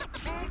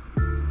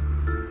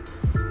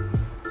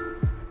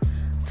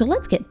So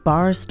let's get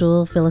bar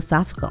stool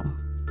philosophical,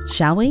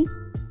 shall we?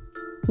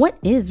 What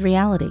is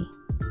reality?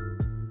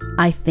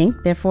 I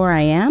think, therefore I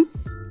am?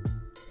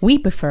 We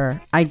prefer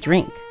I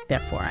drink,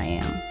 therefore I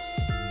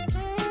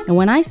am. And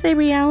when I say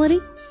reality,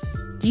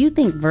 do you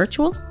think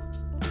virtual,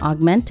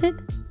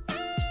 augmented,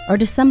 or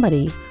does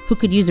somebody who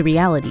could use a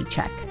reality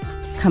check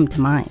come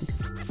to mind?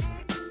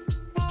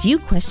 Do you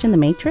question the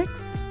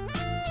Matrix,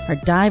 or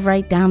dive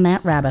right down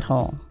that rabbit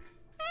hole?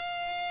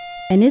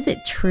 And is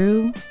it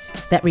true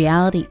that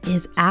reality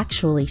is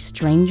actually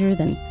stranger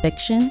than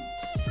fiction?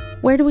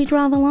 Where do we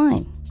draw the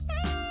line?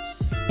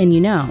 And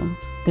you know,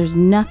 there's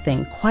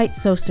nothing quite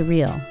so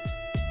surreal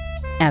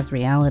as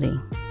reality.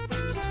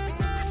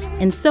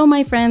 And so,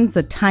 my friends,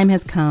 the time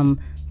has come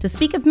to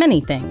speak of many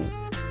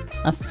things: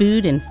 of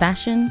food and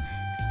fashion,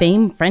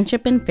 fame,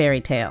 friendship, and fairy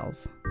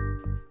tales,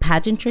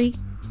 pageantry,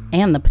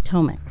 and the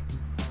Potomac.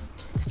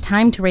 It's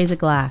time to raise a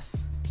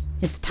glass.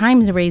 It's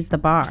time to raise the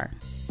bar.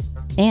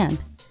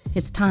 And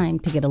it's time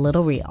to get a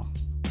little real.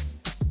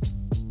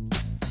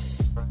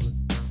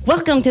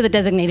 Welcome to the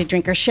Designated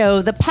Drinker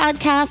Show, the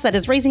podcast that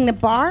is raising the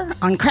bar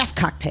on craft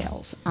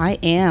cocktails. I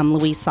am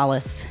Louise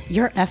Solis,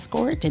 your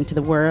escort into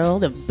the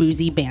world of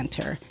boozy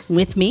banter.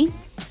 With me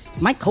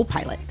is my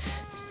co-pilot.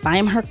 If I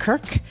am her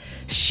Kirk,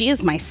 she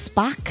is my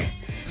Spock,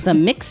 the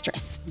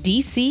mixtress,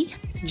 DC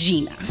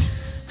Gina.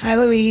 Hi,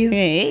 Louise.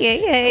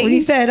 Hey. When you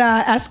said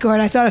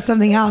escort, I thought of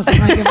something else. I'm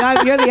like,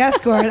 if you're the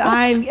escort,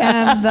 I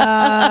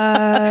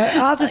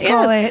am I'll just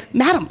call it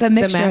Madam. The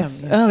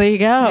mixtress. Oh, there you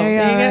go.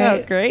 There you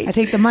right? go. Great. I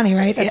take the money,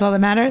 right? That's all that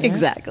matters?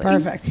 Exactly.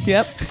 Perfect.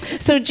 Yep.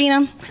 So,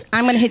 Gina,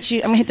 I'm going to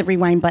hit the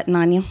rewind button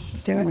on you.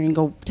 Let's do it. We're going to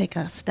go take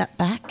a step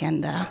back,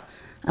 and I'm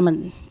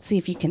going to see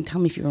if you can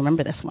tell me if you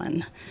remember this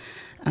one.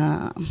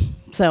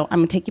 So I'm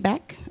going to take you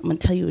back. I'm going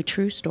to tell you a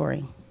true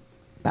story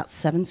about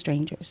 7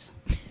 strangers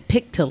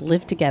picked to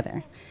live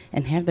together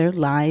and have their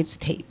lives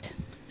taped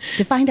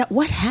to find out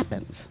what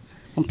happens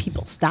when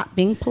people stop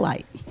being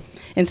polite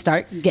and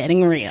start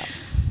getting real.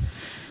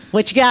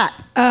 What you got?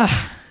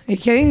 You're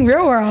kidding?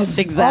 Real world.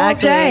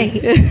 Exactly.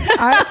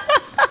 All day.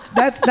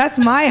 That's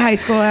my high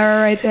school era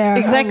right there.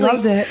 Exactly. I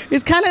loved it.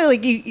 It's kind of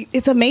like,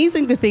 it's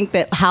amazing to think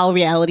that how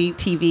reality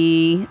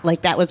TV,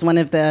 like that was one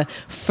of the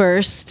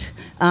first,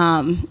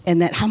 and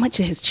that how much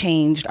it has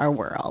changed our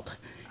world.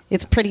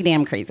 It's pretty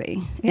damn crazy.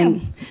 Yeah.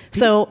 And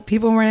so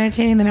people more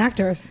entertaining than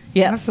actors.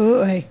 Yeah.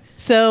 Absolutely.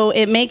 So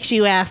it makes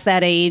you ask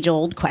that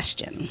age-old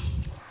question.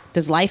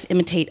 Does life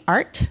imitate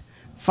art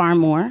far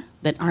more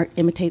than art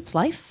imitates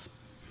life?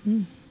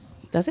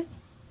 Does it?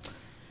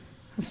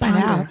 Let's find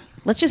out.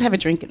 Let's just have a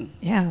drink and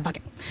fuck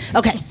it.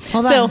 Okay.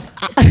 Hold so,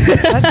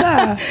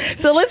 on.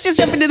 So let's just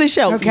jump into the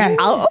show. Okay.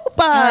 All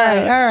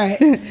right.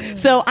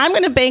 So I'm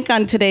going to bank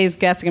on today's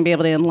guests are going to be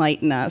able to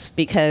enlighten us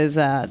because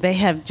they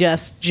have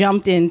just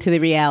jumped into the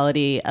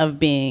reality of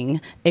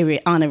being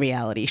on a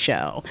reality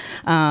show.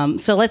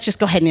 So let's just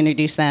go ahead and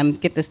introduce them,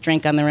 get this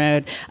drink on the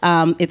road.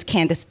 It's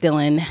Candiace,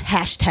 Dillard,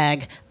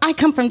 hashtag I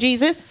come from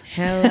Jesus.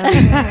 Hello.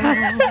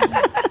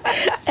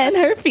 And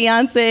her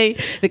fiance,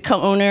 the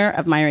co-owner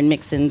of Myron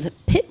Mixon's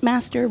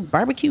Pitmaster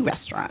Barbecue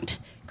Restaurant,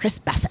 Chris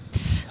Bassett.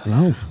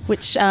 Hello.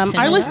 Which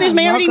our listeners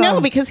may already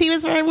know because he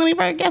was one of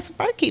our guest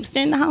barkeeps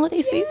during the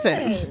holiday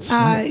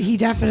season. He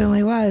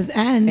definitely was.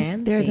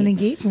 And there's an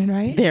engagement,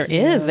 right? There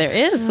is.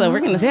 So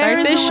we're going to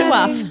start this show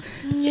off.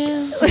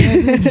 Yes.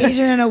 There's an engagement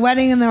and a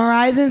wedding in the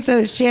horizon,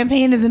 so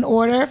champagne is in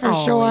order for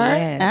sure.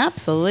 Yes.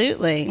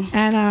 Absolutely.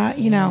 And,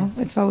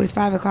 it's always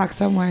 5 o'clock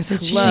somewhere. So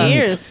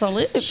cheers.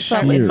 Salute.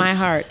 Start with my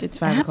heart. It's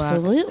 5 o'clock.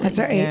 Absolutely. That's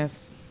right.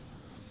 Yes.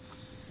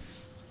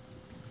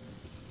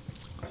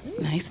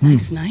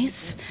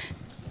 Nice.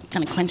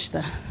 Kind of quench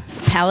the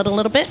palate a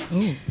little bit.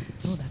 Ooh,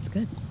 that's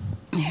good.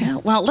 Yeah.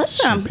 Well,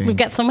 let's. We've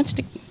got so much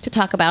to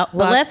talk about. But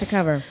Lots let's to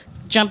cover.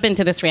 Jump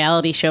into this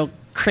reality show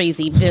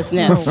crazy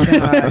business.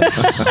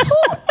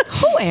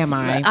 Who am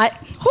I?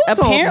 Who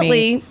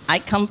Apparently, told me? I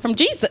come from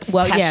Jesus.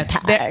 Well, yes.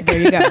 There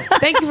you go.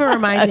 Thank you for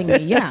reminding me.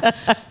 Yeah.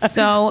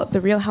 So,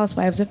 The Real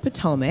Housewives of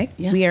Potomac.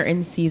 Yes. We are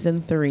in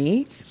season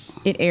 3.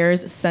 It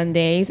airs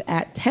Sundays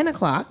at 10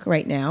 o'clock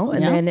right now,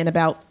 and then in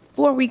about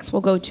 4 weeks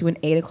we'll go to an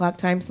 8 o'clock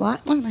time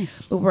slot. Oh, nice.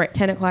 But we're at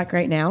 10 o'clock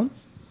right now.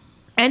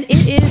 And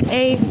it is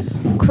a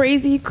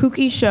crazy,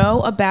 kooky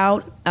show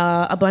about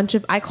a bunch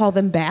of, I call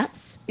them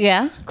bats.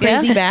 Yeah.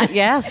 Crazy bats.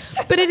 Yes.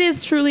 But it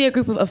is truly a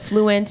group of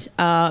affluent,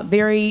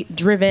 very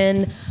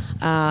driven,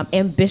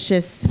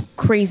 ambitious,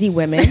 crazy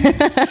women.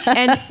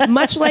 And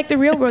much like the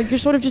real world,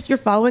 you're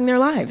following their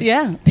lives.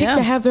 Yeah. Picked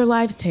to have their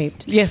lives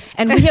taped. Yes.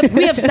 And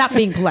we have stopped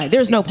being polite.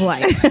 There's no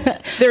polite.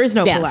 There is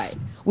no polite.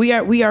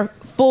 We are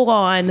full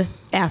on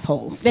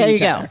assholes. There to you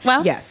each go. other.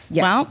 Well, yes.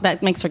 Well,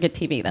 that makes for good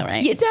TV, though,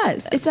 right? It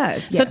does. It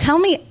does. So yes. tell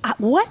me,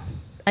 what?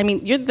 I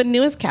mean, you're the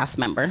newest cast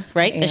member,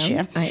 right? This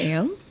year. I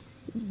am.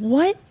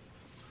 What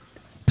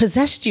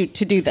possessed you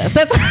to do this?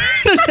 That's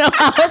I don't know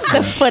how else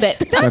to put it.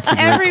 That's a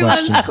great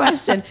Everyone's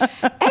question.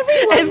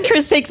 As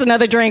Chris takes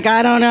another drink,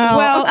 I don't know.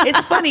 Well,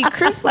 it's funny.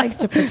 Chris likes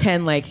to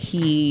pretend like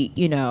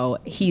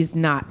he's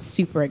not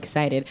super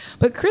excited.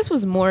 But Chris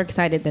was more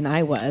excited than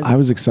I was. I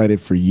was excited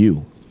for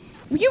you.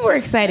 You were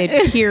excited,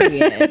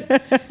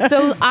 period.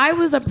 So I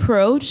was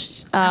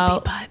approached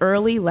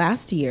early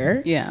last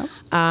year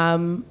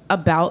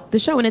about the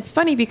show. And it's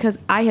funny because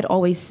I had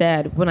always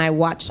said when I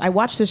watched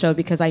the show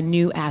because I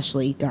knew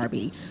Ashley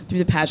Darby through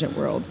the pageant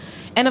world.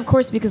 And of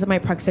course, because of my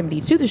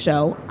proximity to the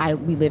show,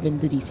 we live in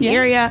the DC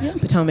area. Yeah.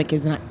 Potomac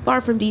is not far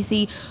from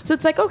DC. So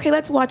it's like, okay,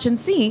 let's watch and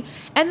see.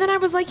 And then I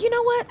was like, you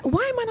know what?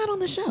 Why am I not on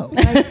the show?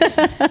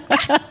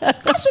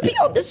 I should be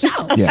on the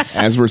show. Yeah.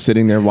 As we're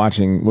sitting there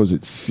watching, what was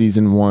it,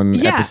 season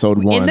 1,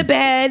 episode 1? In the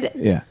bed.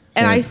 Yeah.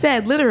 And I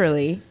said,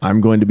 literally,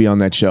 I'm going to be on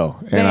that show.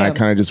 And bam. I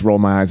kind of just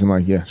rolled my eyes. I'm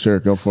like, yeah, sure,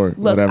 go for it.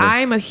 Look, whatever.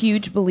 I'm a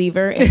huge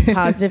believer in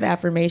positive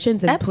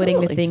affirmations and putting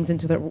the things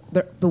into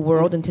the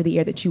world, into the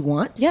air that you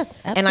want.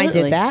 Yes, absolutely. And I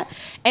did that.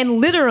 And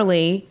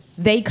literally,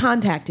 they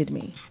contacted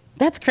me.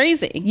 That's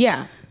crazy.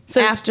 Yeah.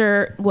 So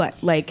after what?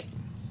 Like,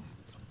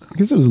 I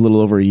guess it was a little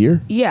over a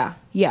year. Yeah.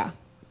 And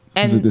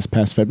was it this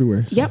past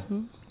February? So. Yep.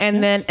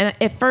 And then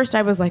at first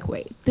I was like,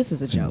 wait, this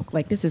is a joke.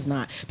 Like, this is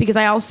not. Because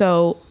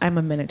I'm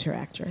a miniature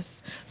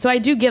actress. So I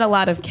do get a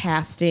lot of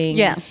casting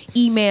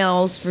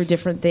emails for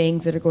different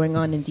things that are going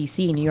on in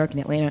DC and New York and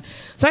Atlanta.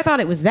 So I thought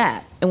it was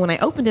that. And when I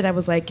opened it, I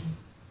was like,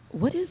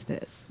 what is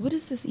this? What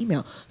is this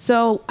email?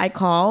 So I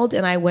called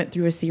and I went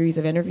through a series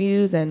of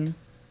interviews, and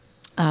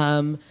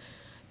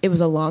it was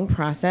a long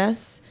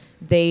process.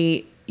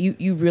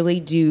 You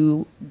really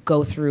do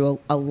go through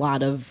a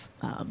lot of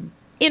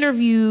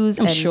interviews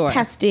and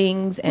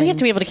testings, and you have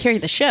to be able to carry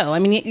the show. I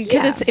mean,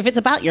 because if it's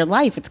about your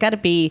life, it's got to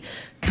be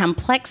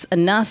complex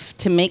enough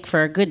to make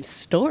for a good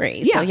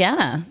story. So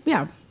yeah.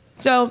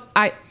 So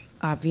I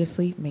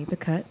obviously made the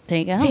cut. There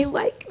you go. They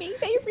like me.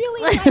 They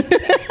really like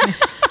me.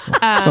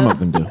 Some of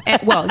them do.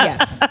 Well,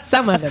 yes,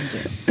 some of them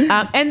do.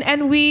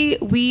 And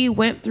we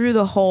went through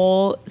the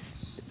whole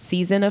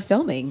season of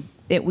filming.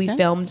 We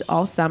filmed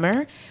all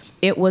summer.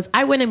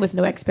 I went in with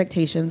no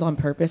expectations on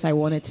purpose. I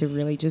wanted to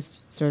really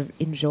just sort of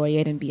enjoy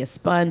it and be a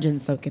sponge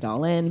and soak it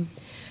all in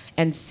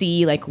and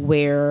see like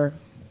where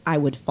I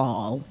would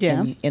fall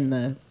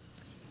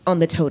on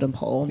the totem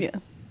pole. Yeah.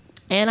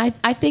 And I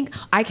think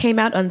I came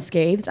out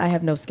unscathed. I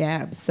have no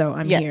scabs, so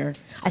I'm here.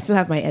 I still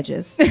have my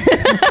edges.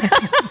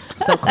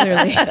 So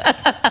clearly,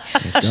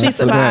 she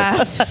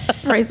survived.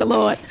 Praise the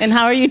Lord. And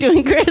how are you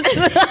doing,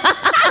 Chris?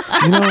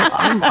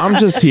 I'm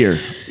just here.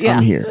 Yeah.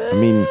 I'm here. I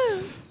mean,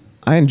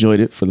 I enjoyed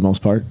it for the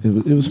most part.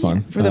 It was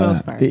fun. For the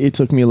most part. It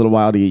took me a little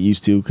while to get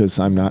used to because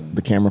I'm not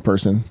the camera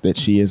person that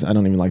she is. I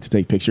don't even like to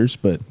take pictures,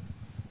 but,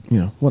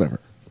 whatever.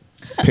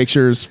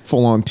 Pictures,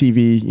 full on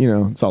TV,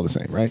 it's all the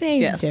same, right?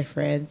 Same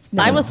difference.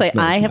 I will say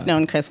I have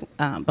known Chris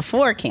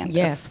before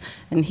Candiace,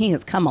 and he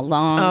has come a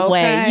long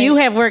way. You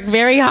have worked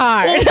very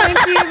hard. Well,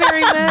 thank you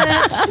very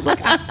much. Look,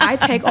 I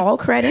take all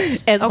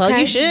credit. As well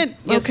you should.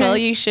 As well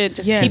you should.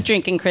 Just keep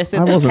drinking, Chris.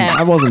 It's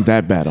I wasn't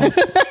that bad off.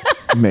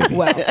 Maybe.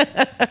 Well,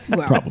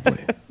 probably.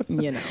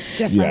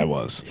 Different. Yeah, I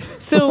was.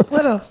 So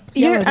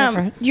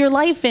your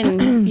life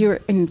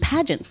in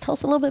pageants. Tell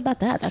us a little bit about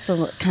that. That's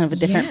kind of a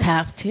different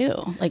path too.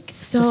 Like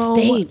the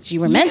stage,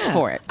 you were meant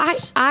for it.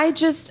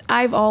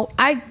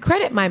 I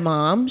credit my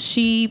mom.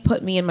 She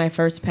put me in my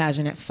first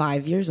pageant at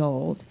 5 years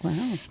old.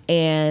 Wow.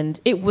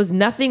 And it was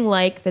nothing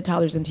like the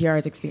Toddlers and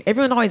Tiaras experience.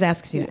 Everyone always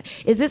asks me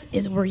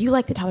that. Were you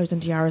like the Toddlers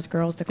and Tiaras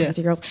girls, the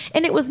crazy girls?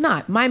 And it was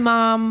not. My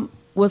mom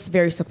was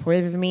very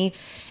supportive of me,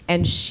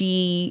 and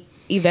she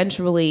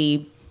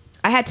eventually,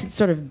 I had to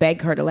sort of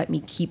beg her to let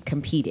me keep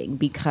competing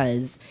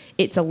because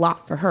it's a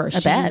lot for her.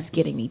 She's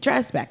getting me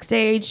dressed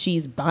backstage.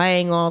 She's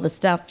buying all the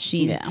stuff.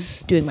 She's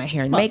doing my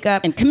hair and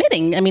makeup. And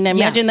committing. I mean, I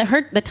imagine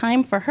the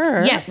time for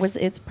her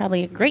it's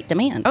probably a great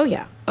demand. Oh,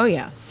 yeah.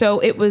 So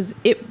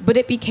but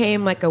it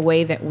became like a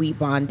way that we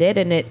bonded,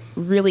 and it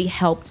really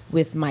helped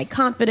with my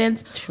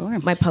confidence,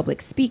 my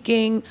public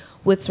speaking,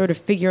 with sort of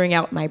figuring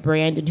out my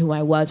brand and who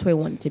I was, who I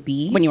wanted to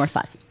be. When you were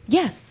 5.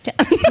 Yes.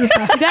 You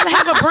gotta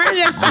have a brand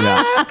at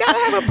 5. Gotta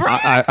have a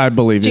brand. I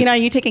believe it. Gina, are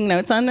you taking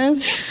notes on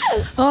this?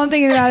 Yes. All I'm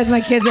thinking about is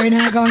my kids right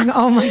now going,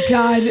 oh my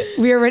God,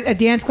 we were at a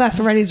dance class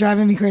already. It's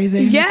driving me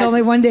crazy. Yes. It's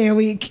only one day a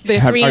week.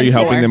 Are you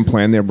helping them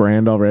plan their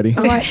brand already?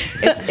 Let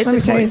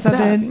me tell you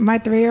something. My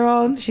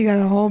 3-year-old, she got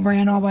a whole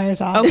brand all by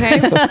herself. Okay.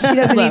 She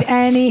doesn't need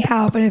any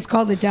help, and it's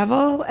called The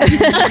Devil. And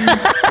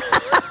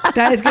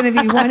that is going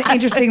to be one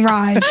interesting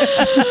ride.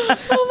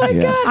 Oh my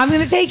God. I'm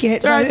going to take it.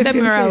 Start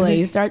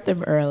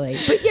them early.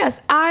 But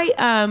yes,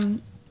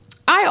 I'm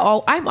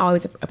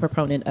always a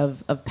proponent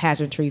of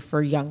pageantry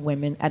for young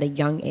women at a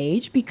young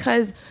age,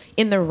 because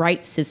in the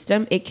right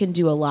system, it can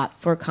do a lot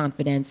for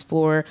confidence,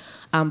 for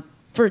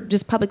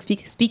just public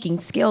speaking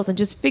skills, and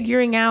just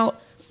figuring out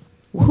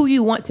who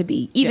you want to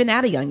be, even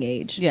at a young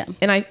age. Yeah.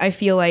 And I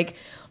feel like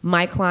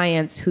my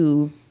clients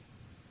who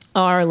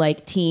are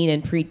like teen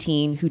and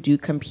preteen who do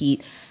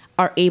compete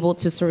are able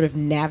to sort of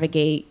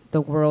navigate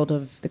the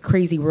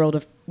crazy world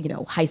of,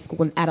 high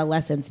school and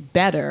adolescence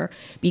better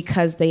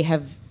because they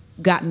have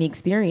gotten the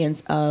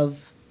experience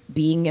of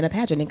being in a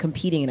pageant and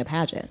competing in a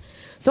pageant.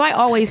 So I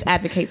always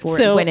advocate for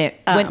So, it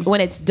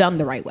when it's done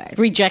the right way.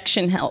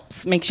 Rejection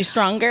helps, makes you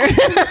stronger.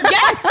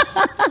 Yes.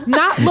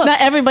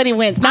 Not everybody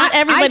wins. Not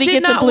everybody did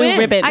gets a not blue win.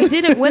 ribbon. I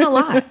didn't win a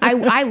lot.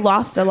 I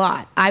lost a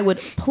lot. I would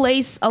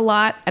place a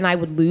lot and I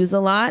would lose a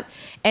lot.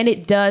 And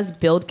it does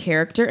build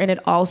character, and it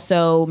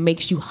also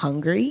makes you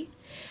hungry.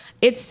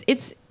 It's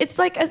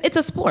like it's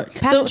a sport.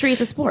 Pageantry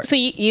is a sport. So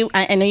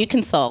I know you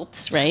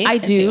consult, right? I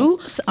do.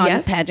 On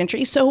Yes.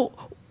 pageantry. So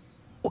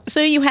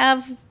you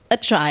have a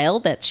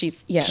child that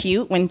she's Yes.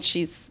 cute when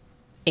she's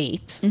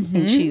 8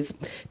 and she's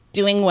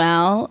doing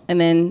well,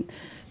 and then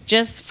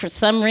just for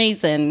some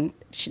reason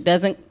she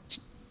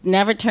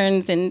never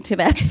turns into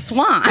that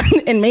swan,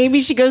 and maybe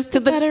she goes to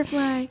the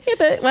butterfly.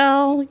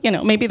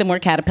 Maybe the more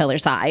caterpillar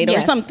side or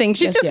Yes. something.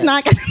 She's Yes, just yes.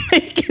 not going to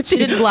make it. She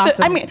didn't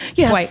blossom. I mean,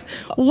 yes. Quite.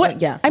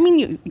 What? Yeah. I mean,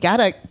 you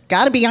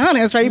gotta be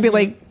honest, right? You'd be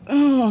like,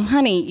 oh,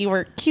 honey, you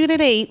were cute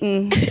at 8,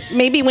 and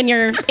maybe when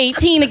you're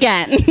 18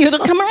 again, it'll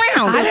come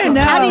around. I don't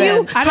know.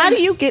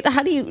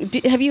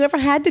 Have you ever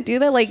had to do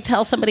that? Like,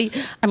 tell somebody,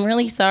 I'm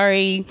really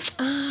sorry,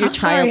 your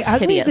child's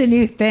Ugly hideous. is the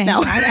new thing.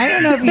 No. I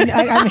don't know if you.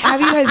 Have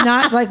you guys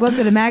not like looked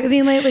at a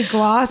magazine lately?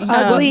 Gloss.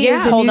 Ugly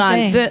is the Hold new on.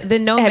 thing. The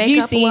no Have makeup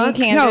you seen look.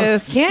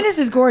 Candiace? No, Candiace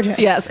is gorgeous.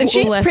 Yes, and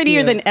she's Bless prettier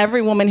you. than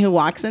every woman who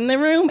walks in the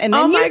room, and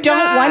then Oh my you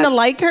don't want to gosh.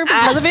 like her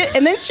because of it,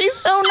 and then she's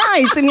so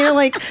nice, and you're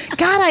like,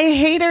 God, I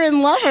hate her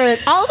and love her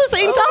all at the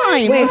same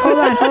time. Wait,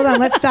 hold on.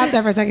 Let's stop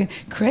there for a second.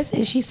 Chris,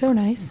 is she so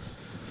nice?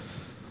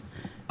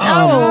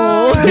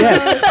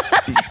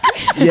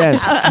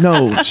 Yes.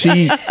 No.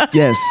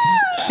 Yes.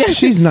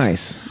 She's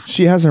nice.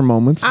 She has her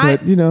moments,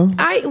 but she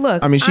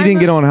didn't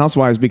get on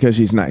Housewives because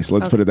she's nice.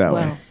 Let's put it that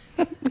way.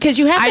 Because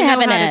you have to I have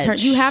know an how edge. to turn.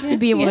 You have to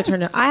be able to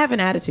turn it. I have an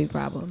attitude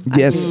problem.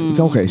 Yes, it's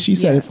okay. She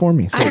said Yeah. it for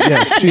me. So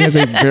yes, she has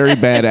a very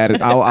bad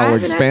attitude. I'll have an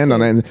expand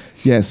on attitude.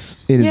 that. Yes,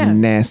 it is Yeah.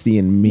 nasty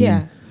and mean.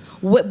 Yeah.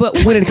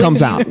 But When it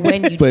comes out.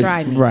 when you But,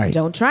 try me, right.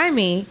 don't try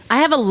me. I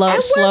have a And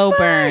we're slow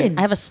burn. fine.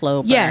 I have a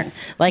slow burn.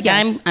 Yes. Like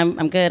Yes.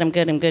 I'm good, Yep.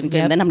 and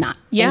then I'm not.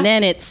 Yeah. And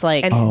then it's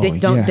like, And Oh, then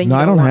don't. yeah. Then No,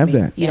 you I don't want have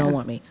me. that. You don't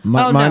want me.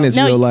 Mine is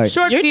real light.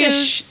 Short you're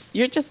fuse.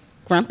 just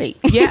grumpy.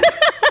 Yeah,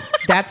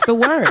 that's the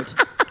word.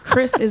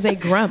 Chris is a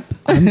grump.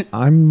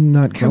 I'm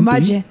not grumpy.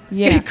 Curmudgeon.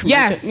 Yeah.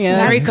 Yes.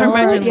 Yeah. Very That's the word,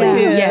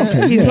 curmudgeonly. yeah. Yes.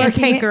 Okay, He's yeah.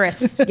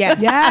 cantankerous.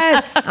 Yes.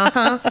 Yes.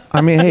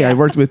 I mean, hey, I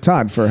worked with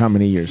Todd for how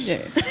many years?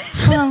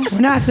 We're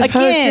not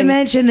supposed to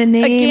mention the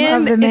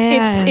name of the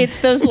man. It's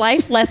those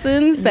life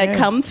lessons that Yes.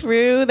 come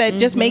through that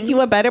just make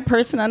you a better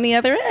person on the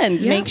other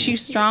end. Yeah. Makes you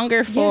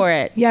stronger for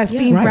Yes. it. Yes,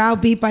 being Right.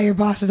 browbeat by your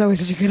boss is always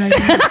such a good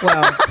idea.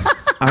 Well,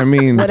 I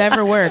mean,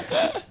 whatever works.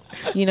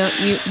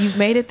 You've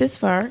made it this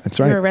far. That's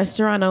right. You're a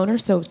restaurant owner,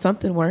 so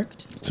something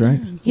worked. that's right.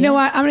 You know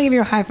what? I'm gonna give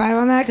you a high five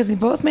on that because we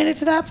both made it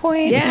to that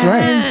point. Yes.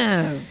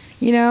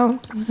 right. You know,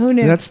 who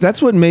knew?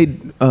 That's what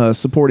made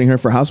supporting her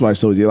for Housewives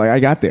so easy. Like I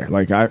got there.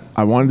 Like I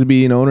wanted to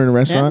be an owner in a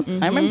restaurant.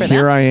 I remember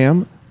Here that. I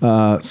am.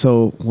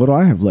 So what do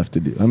I have left to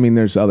do? I mean,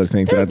 there's other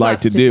things that There's I'd like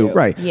lots to to do. do.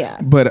 Right. Yeah.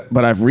 But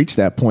I've reached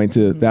that point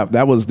to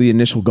that was the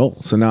initial goal.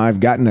 So now I've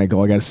gotten that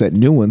goal. I got to set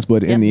new ones.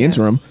 But in the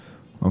interim,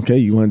 okay,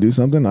 you want to do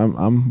something?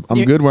 I'm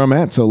good where I'm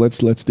at. So let's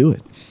do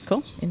it.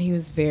 Cool. And he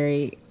was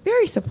very,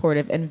 very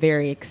supportive and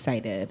very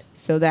excited.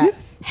 So that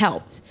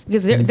helped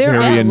because there Very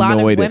are a lot of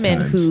annoyed at women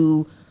times.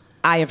 who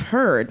I have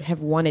heard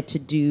have wanted to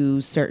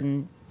do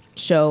certain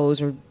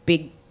shows or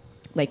big,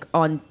 like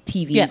on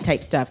TV Yeah.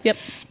 type stuff. Yep.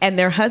 And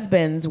their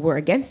husbands were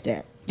against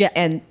it. Yeah.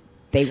 And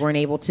they weren't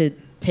able to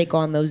take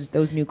on those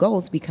new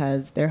goals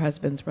because their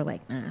husbands were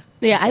like, nah.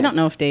 Yeah, I don't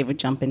know if Dave would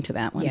jump into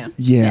that one. Yeah.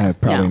 Yeah,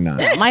 probably No.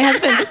 not. My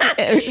husband,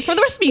 for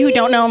the rest of you who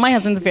don't know, my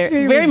husband's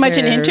very, very much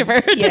an reserved.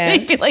 introvert.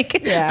 Yes.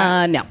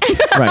 No.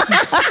 Right.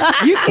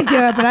 you can do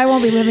it, but I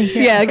won't be living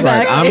here. Yeah, Right.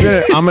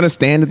 exactly. I'm gonna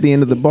stand at the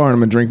end of the bar and I'm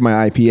gonna drink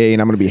my IPA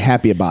and I'm gonna be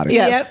happy about it.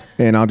 Yes.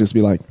 And I'll just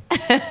be like,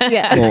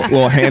 Yeah.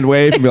 little hand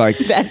wave and be like,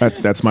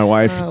 that's my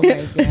wife. Oh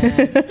my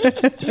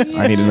God.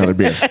 I need another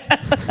beer.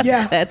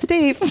 Yeah. That's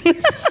Dave.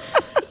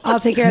 I'll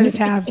take care of the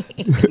tab.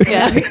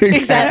 Yeah,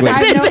 exactly. I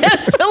have, no,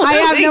 Absolutely. I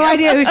have no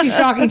idea who she's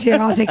talking to.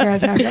 I'll take care of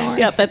the tab. Don't worry.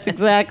 Yep, that's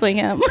exactly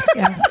him.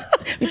 Yeah.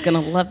 He's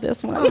gonna love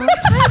this one.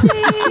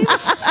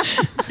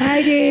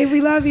 Hi, Dave.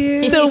 We love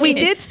you. So we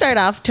did start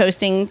off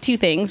toasting two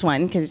things.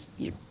 One, because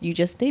you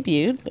just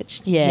debuted,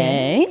 which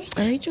yay.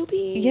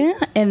 R.H.O.B. Yeah,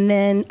 and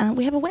then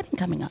we have a wedding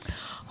coming up.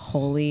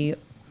 Holy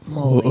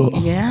moly.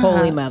 Yeah.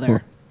 Holy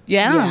mother.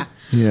 Yeah.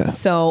 Yeah.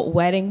 So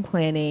wedding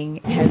planning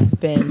has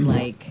been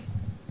like,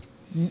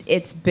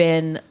 it's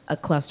been a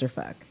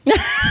clusterfuck.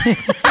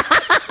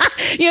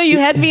 You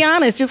had to be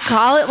honest. Just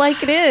call it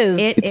like it is.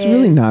 It's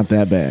really not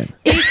that bad.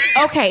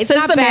 Okay, it's Says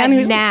not the man bad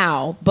who's-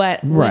 now, but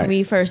Right. when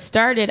we first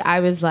started, I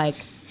was like,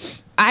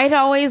 I'd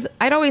always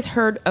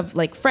heard of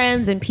like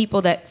friends and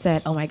people that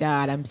said, "Oh my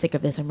God, I'm sick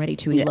of this. I'm ready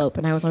to elope."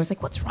 And I was always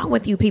like, "What's wrong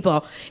with you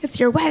people? It's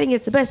your wedding.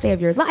 It's the best day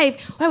of your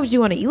life. Why would you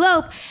want to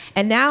elope?"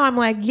 And now I'm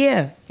like,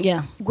 "Yeah,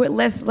 Yeah.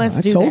 let's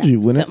I do told that." you,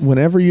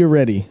 whenever you're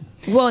ready,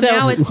 Well,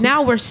 So-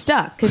 now we're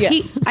stuck because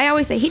Yeah. I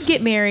always say he'd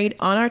get married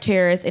on our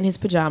terrace in his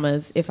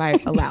pajamas if I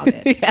allowed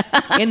it.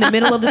 In the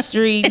middle of the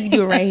street, we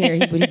do it right here.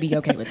 He'd be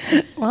okay with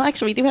that. Well,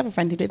 actually, we do have a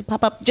friend who did a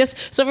pop-up. Just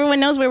so everyone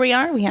knows where we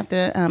are, we have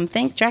to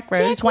thank Jack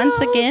Rose Jack once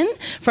Rose. again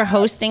for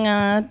hosting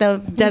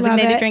the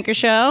Designated it. Drinker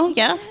Show.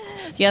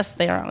 Yes,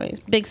 they are always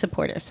big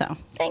supporters. So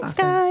thanks,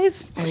 Awesome.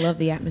 guys. I love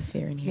the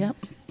atmosphere in here. Yep.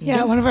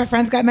 Yeah, one of our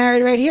friends got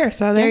married right here,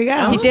 so there you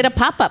go. He did a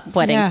pop-up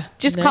wedding. Yeah.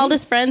 Just Nice. called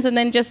his friends and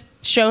then just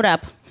showed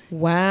up.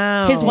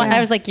 Wow. His wife. Yeah. I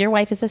was like, your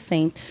wife is a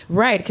saint.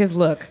 Right, because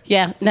look,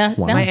 Yeah, no,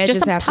 My edges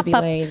just a have to be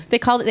pop-up. laid. They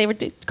called it. They were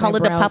called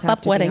it a brows have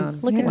pop-up to be wedding. on.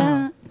 Look at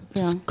that.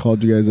 Yeah.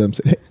 Called you guys up and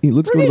said, hey,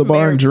 let's go to the getting bar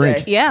and married drink.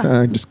 today.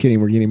 Yeah. Just kidding.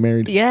 We're getting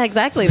married. Yeah,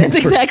 exactly. That's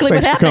Thanks for- exactly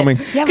what thanks for happened.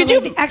 coming. Yeah, Could but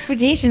you? like, the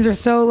expectations are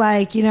so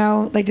like,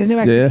 like there's no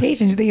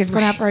expectations. You think you're just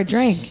going out for a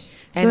drink.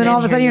 So And then all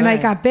of a then sudden here your you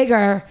night are. got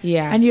bigger.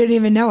 Yeah. And you didn't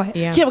even know it.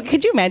 yeah. Yeah, but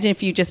could you imagine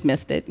if you just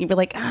missed it? You'd be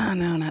like, oh,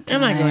 no, not I'm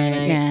tonight. not going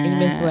tonight. Yeah. And you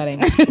missed the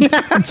wedding. I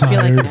feel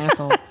like an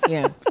asshole.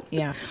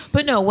 Yeah.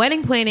 But no,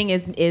 wedding planning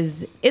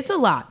is it's a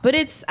lot.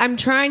 But I'm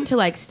trying to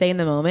like stay in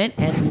the moment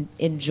and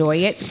enjoy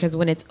it because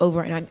when it's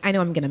over, and I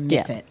know I'm gonna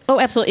miss Yeah. it. Oh,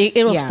 absolutely.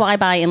 It'll Yeah. fly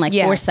by in like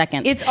 4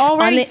 seconds. It's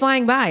already On the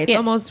flying by. It's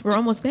Yeah. we're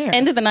almost there.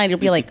 end of the night. You'll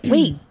be like,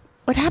 wait,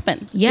 what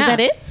happened? Yeah. Is that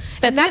it?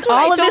 And that's it? what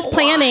I All of this don't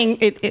planning.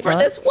 want It, for well,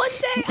 this one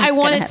day. I gonna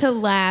want it happen. to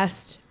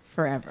last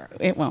forever.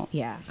 It won't.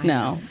 Yeah, I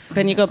No.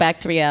 Then you go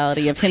back to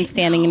reality of him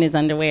standing in his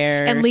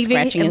underwear And leaving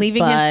scratching his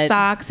butt.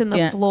 socks in the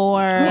Yeah.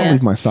 floor. I don't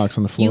leave my socks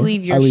on the floor. You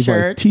leave your I leave my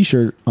shirts.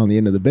 t-shirt on the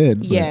end of the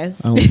bed. But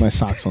Yes. I don't leave my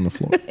socks on the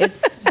floor.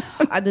 It's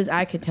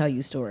I could tell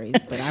you stories,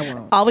 but I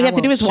won't. All we I have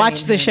to do won't is watch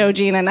shame the him. show,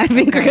 Gina, and I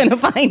think we're going to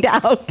find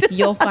out.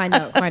 You'll find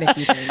out quite a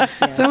few things.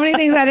 Yes. So many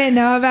things I didn't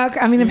know about.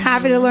 I mean, I'm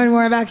happy to learn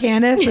more about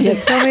Candiace. But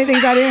there's so many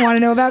things I didn't want to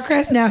know about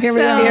Chris. Now here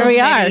we are. Here we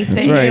are. many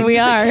That's things. right. Here we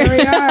are. Here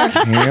we are.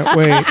 Can't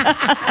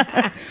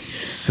wait.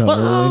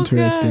 So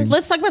interesting.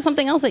 Let's talk about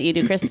something else that you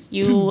do, Chris.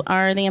 You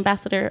are the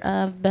ambassador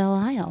of Belle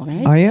Isle,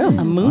 right? I am.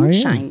 A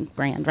moonshine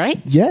brand, right?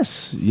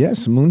 Yes,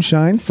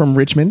 Moonshine from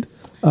Richmond.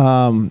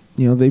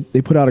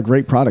 They put out a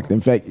great product. In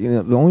fact,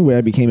 the only way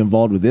I became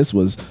involved with this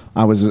was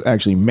I was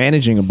actually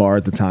managing a bar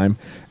at the time,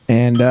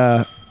 and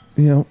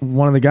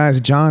one of the guys,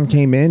 John,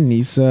 came in and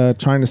he's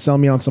trying to sell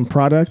me on some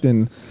product,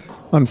 and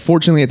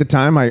unfortunately at the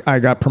time I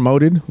got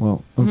promoted.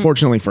 Well,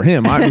 unfortunately for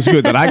him, it was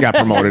good that I got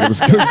promoted. It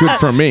was good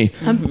for me.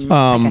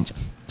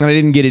 And I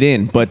didn't get it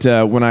in, but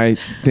when I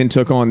then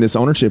took on this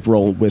ownership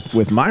role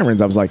with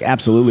Myron's, I was like,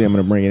 absolutely, I'm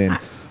going to bring it in.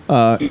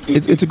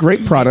 It's a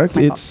great product.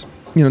 It's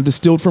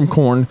distilled from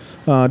corn.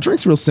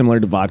 Drinks real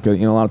similar to vodka.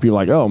 A lot of people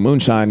are like, oh,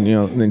 moonshine,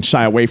 and then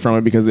shy away from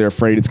it because they're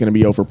afraid it's going to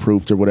be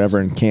overproofed or whatever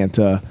and can't,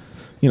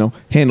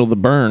 handle the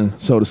burn,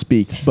 so to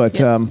speak. But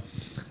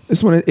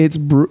this one, it's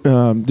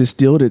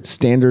distilled. It's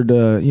standard,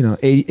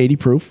 80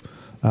 proof.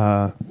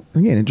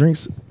 Again, it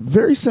drinks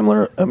very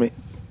similar.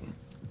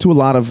 To a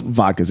lot of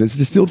vodkas. It's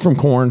distilled from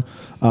corn,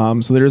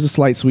 so there is a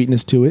slight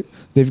sweetness to it.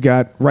 We've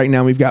got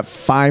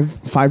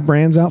five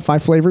brands out,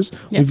 5 flavors.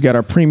 Yep. We've got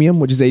our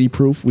premium, which is 80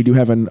 proof. We do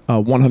have a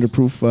 100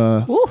 proof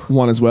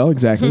one as well,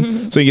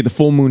 exactly. So you get the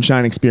full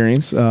moonshine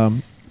experience.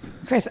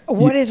 Chris,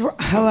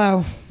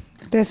 hello.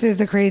 This is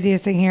the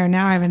craziest thing here.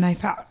 Now I have a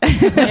knife out.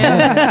 It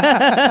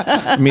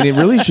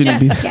really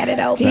shouldn't be Get it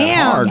open.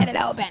 Damn. hard. Get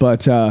it open.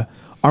 But our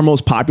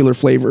most popular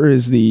flavor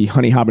is the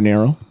honey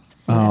habanero.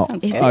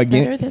 sounds Is good. it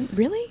Again- better than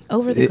really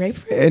over the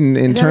grapefruit? And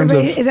in terms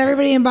of Is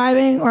everybody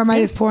imbibing, or am I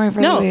just pouring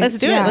for No, the week? let's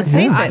do it. Let's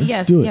taste it.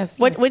 Yes, do it. yes.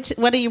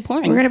 What are you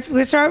pouring?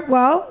 We'll start.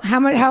 Well,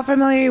 how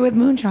familiar are you with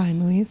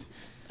moonshine, Louise?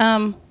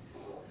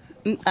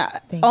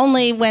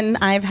 Only when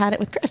I've had it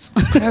with Chris.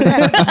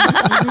 Okay.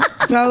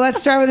 So let's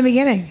start with the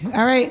beginning.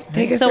 All right.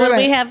 Take us So through what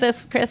do it. we have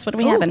this, Chris? What do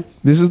we having?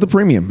 this is the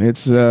premium.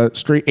 It's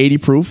straight 80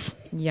 proof,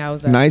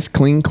 Yowza. nice,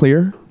 clean,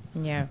 clear,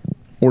 Yeah.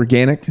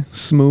 organic,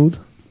 smooth,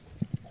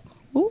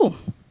 Ooh.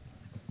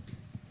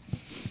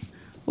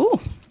 Ooh.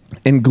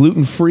 and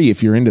gluten free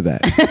if you're into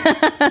that.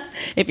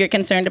 If you're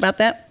concerned about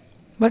that.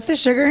 What's the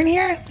sugar in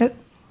here?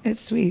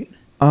 It's sweet.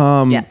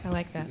 Yeah. I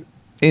like that.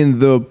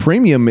 And the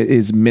premium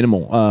is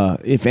minimal,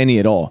 if any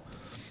at all.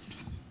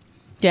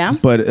 Yeah.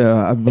 But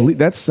I believe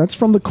that's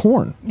from the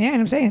corn. Yeah,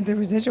 and I'm saying the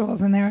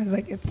residuals in there is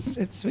like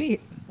it's sweet.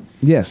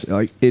 Yes,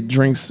 like it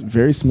drinks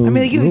very smooth. I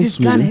mean, like you real could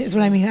just gun sweet. it. Is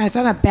what I mean. It's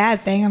not a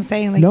bad thing. I'm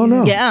saying like No, you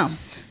no. just- Yeah.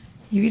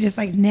 you could just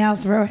like nail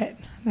through it.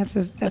 That's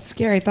a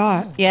scary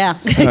thought. Yeah.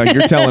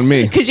 You're telling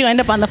me. Because you end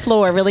up on the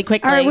floor really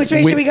quickly. All right, which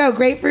way should we go?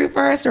 Grapefruit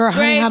first or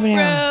honey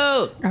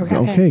habanero?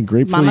 Grapefruit. Okay,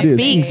 grapefruit Mama it is.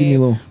 speaks. Give me a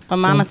little When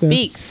Mama right there.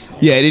 speaks.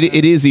 Yeah,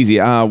 it is easy.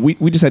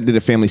 We just did a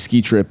family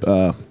ski trip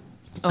a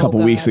couple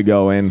God. weeks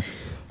ago, and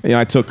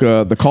I took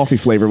the coffee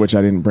flavor, which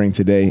I didn't bring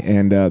today,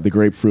 and the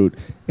grapefruit.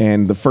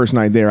 And the first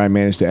night there, I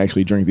managed to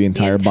actually drink the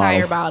entire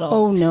bottle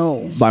Oh,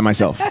 no. by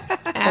myself.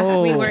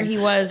 Ask me where he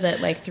was at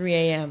like 3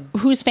 a.m.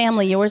 Whose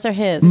family? Yours or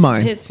his?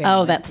 Mine. His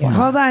family. Oh, that's why.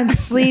 Hold on,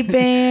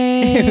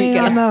 sleeping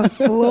on the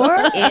floor.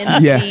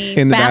 Yeah,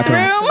 in the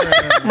bathroom.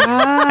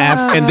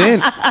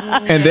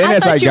 And then I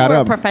as thought I you got were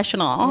up, a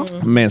professional.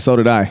 man, so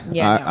did I.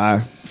 Yeah, I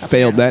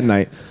failed that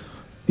night.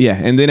 Yeah,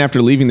 and then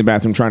after leaving the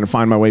bathroom, trying to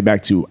find my way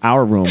back to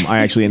our room, I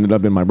actually ended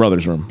up in my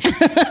brother's room.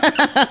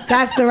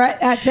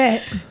 That's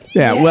it.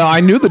 Yeah, well, I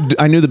knew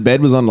the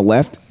bed was on the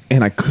left,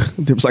 and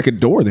there was like a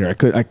door there.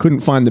 I couldn't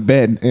find the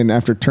bed, and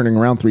after turning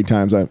around 3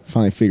 times, I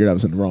finally figured I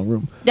was in the wrong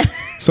room.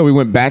 So we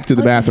went back to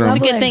the bathroom. It's a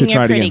good thing to try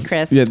you're it pretty, again.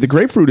 Chris. Yeah, the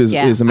grapefruit is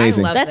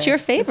amazing. I love That's this. your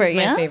favorite, This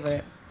is yeah? my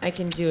favorite. I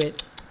can do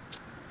it.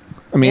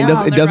 I mean,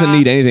 Yeah, it doesn't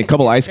need anything. A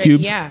couple ice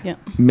cubes, Yeah.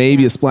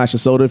 maybe a splash of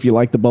soda if you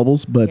like the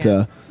bubbles. But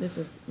This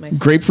is my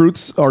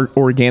grapefruits are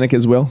organic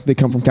as well. They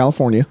come from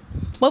California.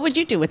 What would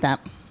you do with that?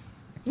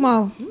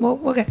 Well,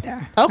 we'll get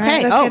there. Okay.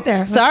 Right, let's get there.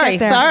 Let's Sorry. get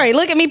there. Sorry.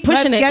 Look at me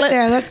pushing Let's it. get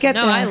there. Let's get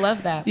No, there. I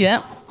love that.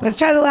 Yeah. Let's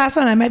try the last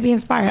one. I might be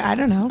inspired. I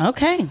don't know.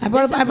 Okay. I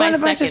brought This is a my bunch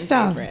of second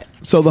stuff. favorite.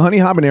 So the honey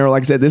habanero,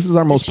 like I said, this is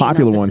our most Does she know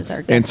popular this one is our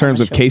in guest terms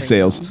on of the case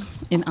show for sales. you?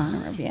 In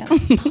honor of you.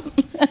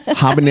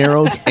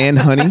 Habaneros and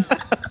honey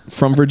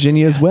from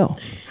Virginia as well.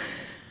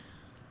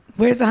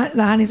 Where's the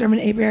honey's from an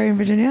apiary in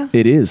Virginia?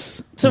 It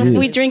is. So It if is.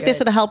 we drink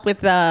this, it'll help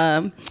with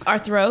Our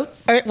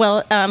throats.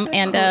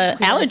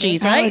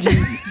 allergies, right?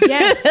 Allergies.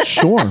 Yes.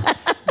 Sure.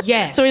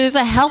 Yes. So there's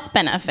a health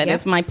benefit. Yeah.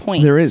 Is my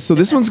point. There is. So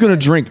this one's going to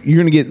drink. You're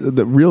going to get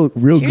the real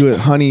Cheers good to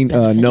honey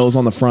health nose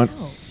on the front,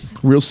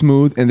 real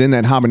smooth, and then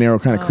that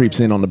habanero kind of creeps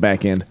in on the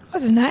back end.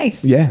 That's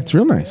nice. Yeah, it's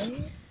real nice.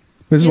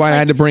 This is It's why I like-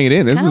 had to bring it in.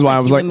 it's This kinda is why like I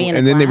was you like, and me in a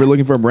and then they were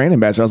looking glass. for a brand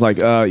ambassador. I was like,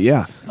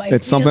 yeah, Spicy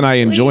it's something and I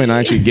enjoy and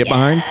I sweet. actually get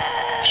behind.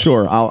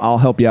 Sure, I'll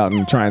help you out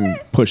and try and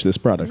push this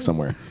product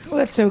somewhere. Oh,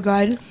 that's so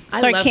good.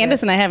 Sorry, love Candice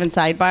this. and I have in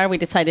sidebar. We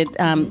decided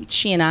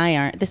she and I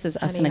are. This is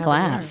us in a Honey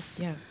glass.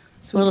 habanero. Yeah.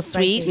 A little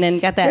sweet, and then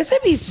got that This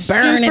would be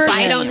burn super. at the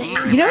I end.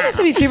 don't. You know what this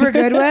would be super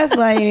good with?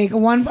 Like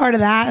one part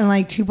of that and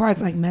like 2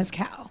 parts like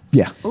mezcal.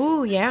 Yeah,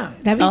 Ooh, yeah.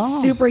 That'd be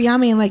Oh. super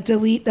yummy and like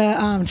delete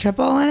the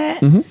triple in it.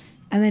 Mm-hmm.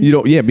 And then you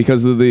don't. Yeah,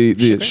 because of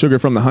the sugar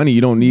from the honey,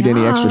 you don't need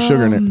any extra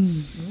sugar in it.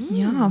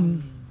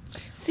 Yum.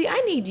 See,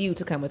 I need you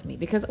to come with me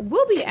because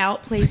we'll be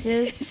out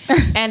places,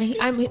 and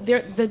I'm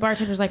there. The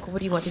bartender's like, "What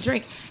do you want to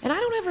drink?" And I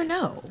don't ever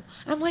know.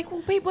 I'm like,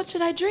 "Well, babe, what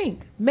should I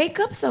drink? Make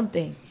up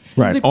something."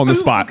 Right, He's like, on the "I don't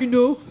spot. fucking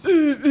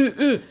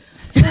know."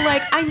 So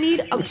like, I need.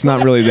 It's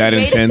not really that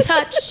creative intense.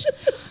 Touch.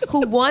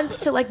 Who wants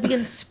to like be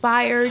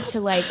inspired to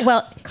like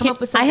come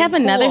up with I something have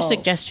another cool.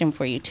 suggestion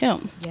for you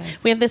too.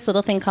 Yes. We have this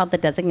little thing called the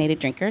Designated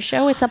Drinker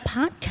Show. It's a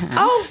podcast.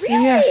 Oh,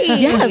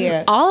 really?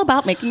 Yes, all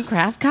about making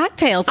craft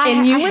cocktails,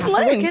 and you I would have to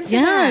learn. look into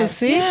Yes, that.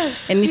 see?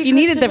 Yes, And it'd if be you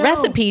good needed to the know.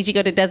 recipes, you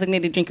go to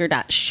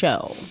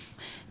designateddrinker.show.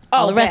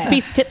 All the Okay.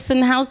 recipes, tips,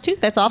 and how to.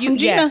 That's all from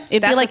Gina. yes,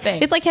 It'd that's be the like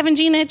thing. it's like having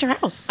Gina at your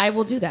house. I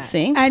will do that.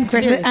 See? And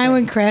Chris, Seriously. I'm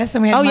with Chris,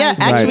 and we have. Oh, yeah,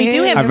 Mike. actually, we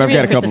do have I've three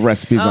got a couple Chris's.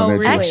 recipes on there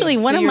too. Actually,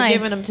 one so of you're my-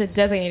 giving them to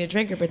designated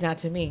drinker, but not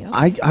to me.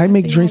 Okay. I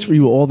make See drinks how for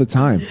you all the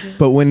time,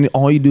 but when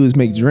all you do is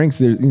make drinks,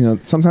 there,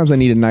 sometimes I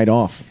need a night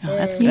off.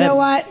 That's good. You know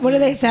what? What do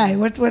they say?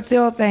 What's the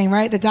old thing,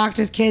 right? The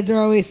doctor's kids are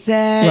always sick.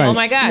 Right. Oh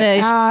my god. The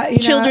you know,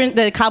 children,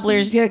 the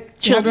cobbler's yeah,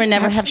 children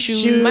never have have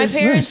shoes. shoes. My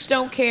parents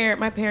don't care.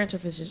 My parents are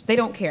physicians. They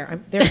don't care.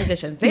 They're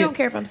physicians. They don't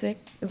care if I'm sick,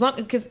 as long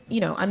because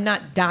I'm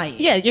not dying.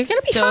 Yeah, you're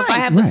gonna be So fine. if I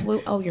have the Right.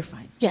 flu, oh, you're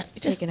fine. Yes,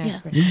 Just take an yeah.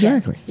 aspirin.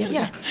 Exactly.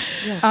 Yeah.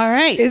 All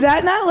right. Is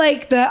that not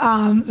like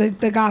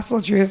the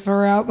gospel truth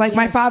for real? Like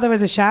my Yes. father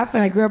was a chef,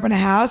 and I grew up in a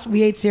house.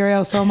 We ate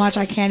cereal so much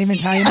I can't even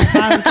tell you. My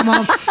father would come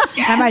home,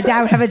 and my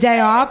dad would have a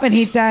day off, and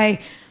he'd say,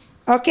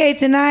 "Okay,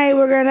 tonight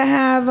we're gonna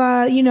have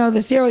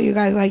the cereal you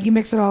guys like. You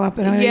mix it all up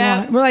and whatever you Yeah.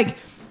 want." We're like,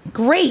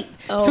 "Great."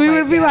 Oh so we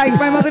my would be like,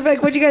 my mother would be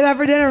like, "What'd you guys have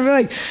for dinner?" We'd be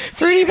like,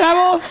 "Fruity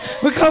Pebbles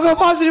with Cocoa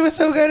Puffs, and it was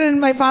so good." And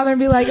my father would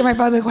be like, "Why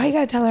you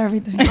gotta tell her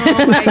everything?"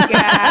 Oh my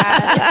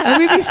god. And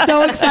we'd be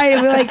so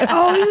excited. We're like,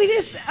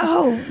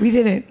 we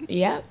didn't.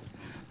 Yep.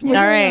 All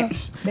right.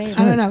 Same.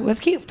 I don't know. Let's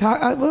keep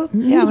talking. What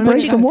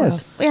break you from got work.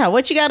 to? Yeah,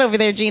 what you got over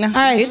there, Gina? All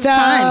right, it's so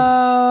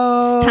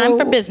time. It's time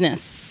for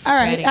business. All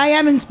right, Ready. I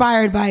am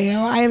inspired by you.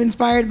 I am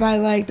inspired by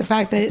like the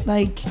fact that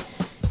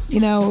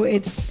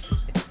it's.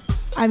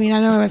 I mean,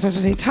 I know I'm not supposed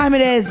to say time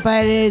it is,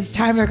 but it is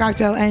time for a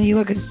cocktail, and you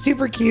look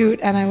super cute,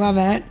 and I love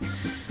it.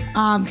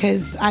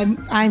 Because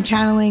I'm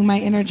channeling my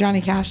inner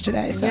Johnny Cash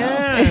today, so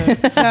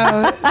Yes.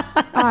 so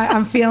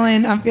I'm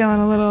feeling a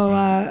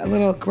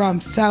little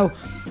grump. So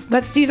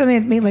let's do something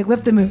that may like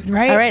lift the mood,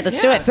 right? All right, let's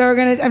do Yeah. it. So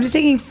I'm just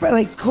taking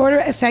like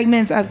quarter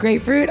segments of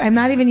grapefruit. I'm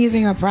not even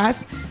using a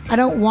press. I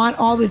don't want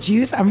all the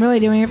juice. I'm really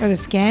doing it for the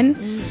skin.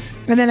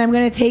 And then I'm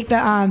going to take the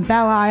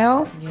Belle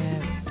Isle.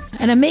 Yes.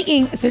 And I'm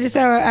making, so just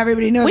so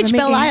everybody knows. Which I'm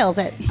Belle making- Isle is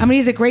it? I'm going to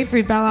use a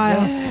grapefruit Belle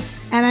Isle.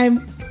 Yes. And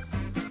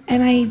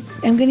I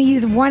am going to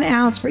use 1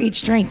 ounce for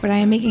each drink, but I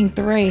am making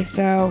 3.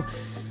 So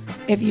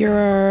if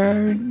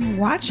you're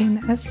watching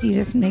this, you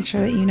just make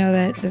sure that you know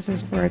that this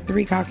is for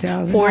 3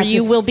 cocktails. and Or not you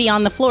just- will be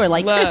on the floor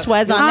like Look. Chris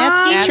was on that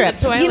At ski the trip.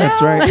 toilet. You know,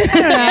 That's right.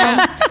 I don't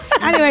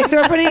know. Anyway, so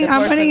I'm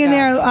putting in of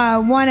there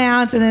 1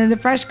 ounce and then the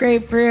fresh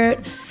grapefruit.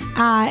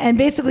 And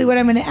basically what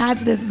I'm going to add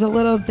to this is a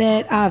little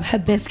bit of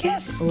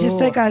hibiscus, just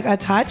like a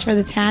touch for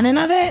the tannin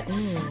of it.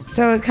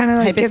 So it kind of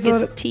like gives a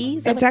Hibiscus little, tea?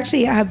 Is that it's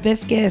actually a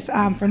hibiscus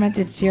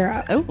fermented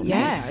syrup. Oh,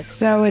 Yes.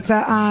 So it's a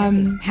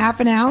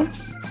half an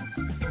ounce.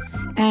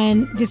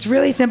 And it's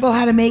really simple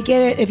how to make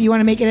it. If you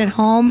want to make it at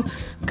home,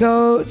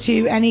 go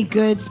to any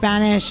good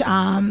Spanish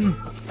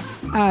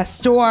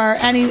store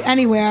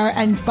anywhere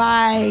and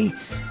buy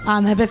the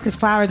hibiscus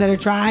flowers that are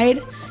dried,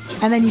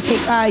 and then you take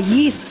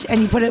yeast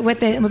and you put it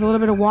with a little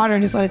bit of water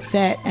and just let it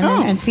sit,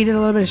 and feed it a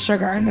little bit of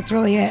sugar, and that's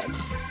really it.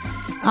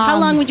 How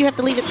long would you have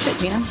to leave it sit,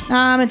 Gina?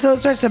 Until it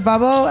starts to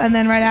bubble, and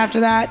then right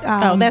after that.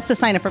 That's the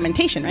sign of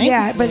fermentation, right?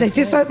 Yeah, but it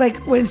just starts like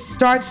when it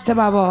starts to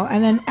bubble,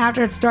 and then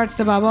after it starts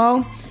to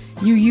bubble,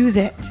 you use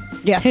it.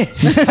 Yes.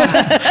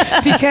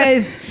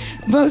 Because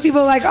most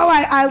people are like, oh,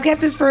 I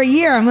kept this for a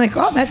year. I'm like,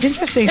 oh, that's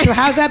interesting. So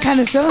how's that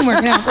penicillin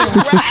working out for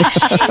you?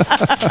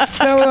 Right.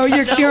 So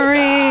you're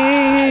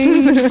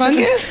curing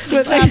fungus?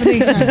 What's happening?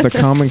 The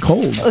common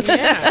cold.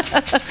 Yeah.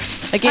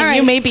 Again, All right.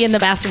 you may be in the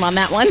bathroom on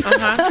that one.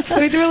 So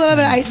we threw a little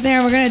bit of ice in there.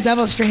 And we're going to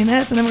double strain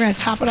this, and then we're going to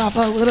top it off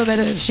with a little bit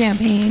of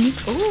champagne.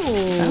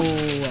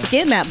 Ooh.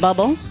 Getting that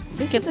bubble.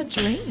 This is a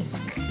drink.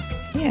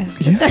 Yeah,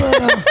 just a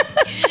little.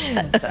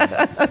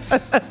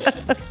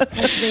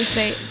 They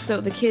say,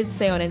 so the kids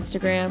say on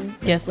Instagram,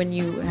 Yes. when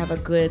you have a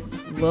good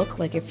look,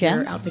 like if Yeah.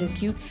 your outfit is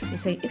cute, they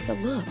say it's a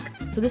look.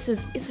 So it's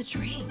a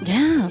drink.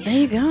 Yeah, there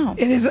you go.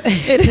 It is.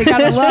 They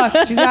got a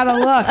look. She's got a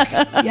look.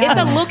 Yeah. It's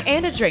a look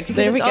and a drink because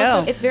There we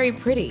go. it's very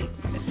pretty.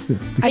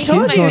 I Pink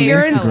told is you, my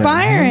you're favorite color.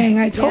 inspiring.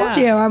 I told Yeah.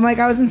 you. I'm like,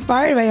 I was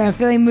inspired by you. I'm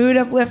feeling mood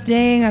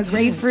uplifting, a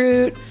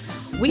grapefruit.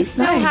 We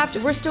still nice.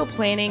 we're still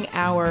planning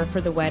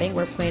for the wedding,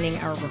 we're planning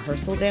our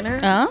rehearsal dinner.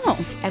 Oh.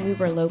 And we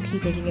were low-key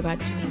thinking about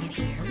doing it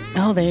here.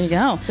 Oh, there you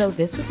go. So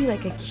this would be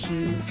like a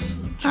cute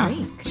Oh,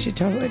 drink she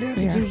totally do.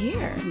 to Yeah. do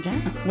here.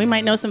 Yeah. We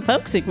might know some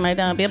folks who might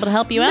be able to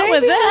help you out Maybe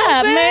with a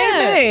that. little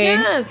bit.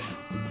 Maybe.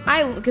 Yes.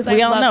 Because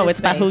We all love know this it's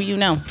about who space. you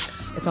know.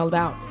 It's all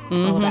about.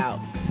 All about.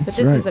 But That's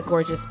this right. is a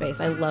gorgeous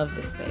space. I love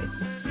this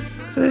space.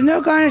 So there's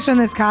no garnish on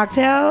this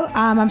cocktail.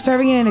 I'm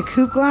serving it in a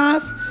coupe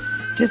glass,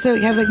 just so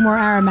it has like more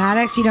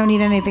aromatics. You don't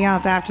need anything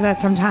else after that.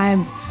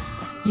 Sometimes,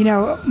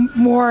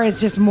 more is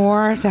just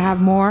more to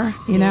have more.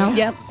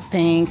 Yep.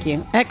 Thank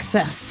you.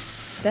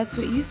 Excess. That's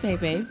what you say,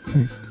 babe.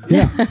 Thanks.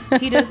 Yeah.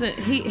 He doesn't.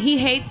 He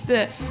hates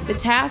the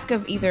task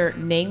of either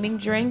naming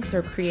drinks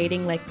or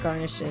creating like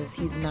garnishes.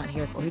 He's not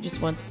here for. He just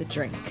wants the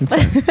drink.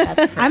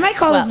 That's I might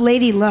call this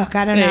lady look.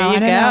 I don't There know. you I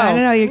don't go. know. I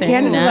don't know. Your Very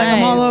Candiace is like,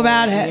 I'm all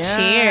about it. Yes.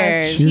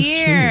 Cheers.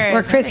 Cheers.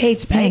 Or Chris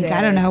hates pink.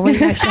 I don't know. What do you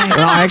guys think?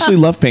 Well, I actually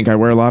love pink. I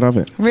wear a lot of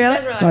it. Really?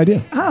 I do.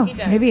 Oh, He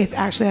does. maybe it's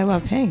actually I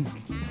love pink.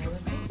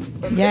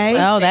 Yay.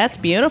 Oh, that's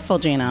beautiful,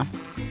 Gina.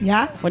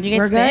 Yeah. What do you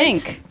We're guys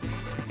good? think?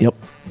 Yep.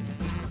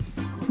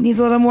 Needs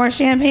a little more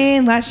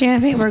champagne, less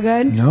champagne. We're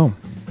good. No.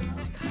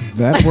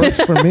 That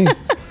works for me.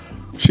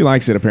 She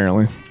likes it,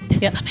 apparently.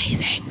 This is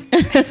amazing.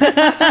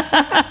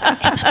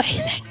 It's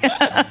amazing.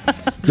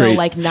 Great. No,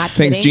 like not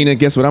Thanks, kidding. Gina.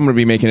 Guess what? I'm going to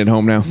be making at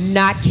home now.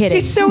 Not kidding.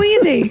 It's so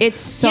easy.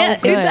 It's so Yeah,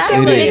 good.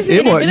 exactly. It is.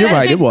 It was. You're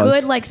right. It was.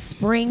 Good like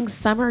spring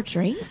summer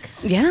drink.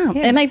 Yeah.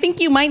 And I think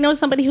you might know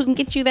somebody who can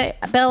get you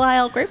that Belle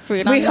Isle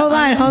grapefruit. Wait, hold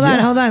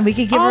on. We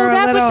could give her a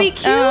that little. would be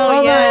cute.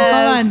 Oh,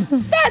 yes.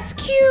 Hold on. That's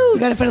cute. We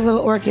gotta put a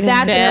little orchid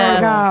That's in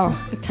there. There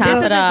we go. Top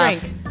This it is a off.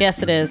 drink.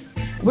 Yes, it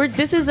is.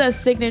 This is a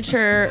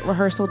signature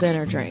rehearsal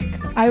dinner drink.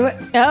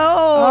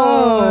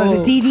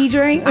 Oh. The DD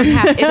drink.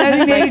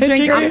 Designated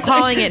drinker. I'm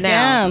calling it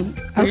now. Yeah.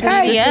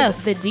 Okay.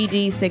 Yes. The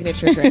DD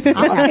signature drink.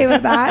 I'm okay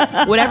with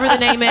that. Whatever the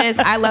name is,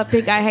 I love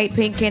pink. I hate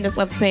pink. Candiace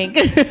loves pink.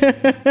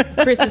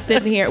 Chris is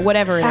sitting here.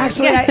 Whatever it is.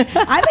 Actually,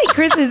 I think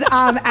Chris is.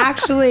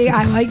 Actually,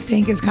 I like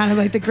pink. Is kind of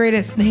like the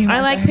greatest name. I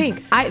out like there.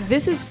 pink.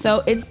 This is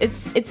so.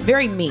 It's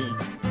very me.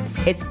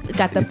 It's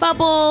got the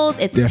bubbles.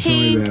 It's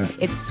definitely pink.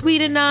 that. It's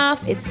sweet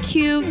enough. It's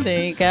cute.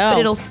 There you go. But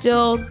it'll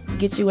still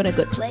get you in a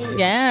good place.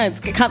 Yeah,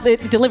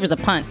 it delivers a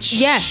punch.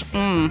 Yes.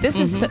 This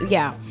is so,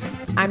 yeah.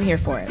 I'm here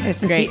for it. It's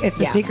the Great. it's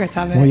the Yeah. secrets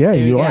of it. Well, yeah,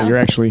 you you are. go. You're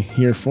actually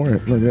here for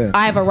it. Look at that.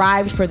 I have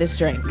arrived for this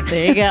drink.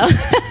 There you go.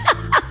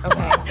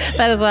 Okay.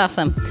 That is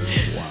awesome.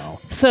 Wow.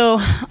 So,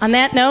 on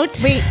that note.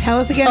 Wait, tell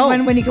us again Oh.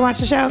 when you can watch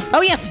the show.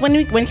 Oh, yes.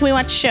 When can we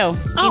watch the show?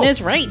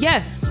 Gina's right.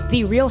 Yes.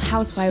 The Real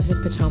Housewives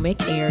of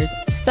Potomac airs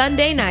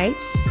Sunday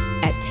nights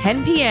at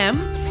 10 p.m.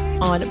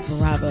 on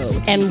Bravo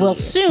TV. And will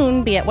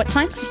soon be at what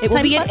time? It will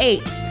Time be slot? at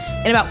 8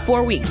 in about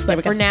 4 weeks. But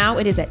we for go. now,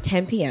 it is at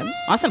 10 p.m.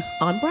 Awesome.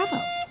 on Bravo.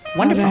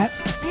 Wonderful. Love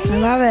it. I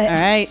love it. All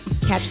right.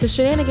 Catch the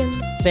shenanigans.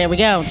 There we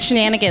go.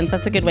 Shenanigans.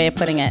 That's a good way of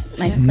putting it.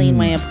 Nice, clean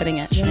way of putting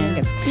it.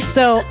 Shenanigans.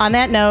 So, on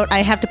that note,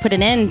 I have to put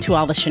an end to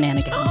all the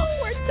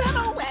shenanigans. We're done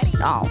already.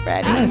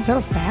 Already. That is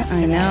so fast.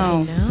 I today.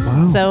 know.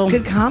 Wow. So,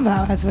 Good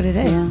combo. That's what it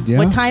is. Yeah.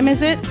 what time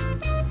is it?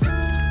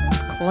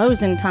 It's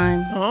closing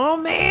time. Oh,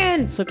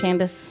 man. So,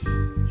 Candiace,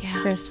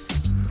 Yeah. Chris,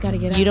 Gotta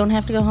get out. you don't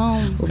have to go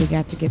home. Well, we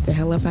got to get the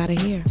hell up out of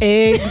here.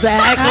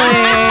 Exactly.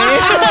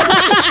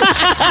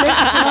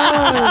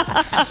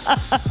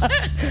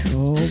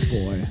 Oh,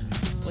 boy.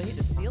 Way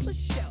to steal the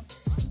show.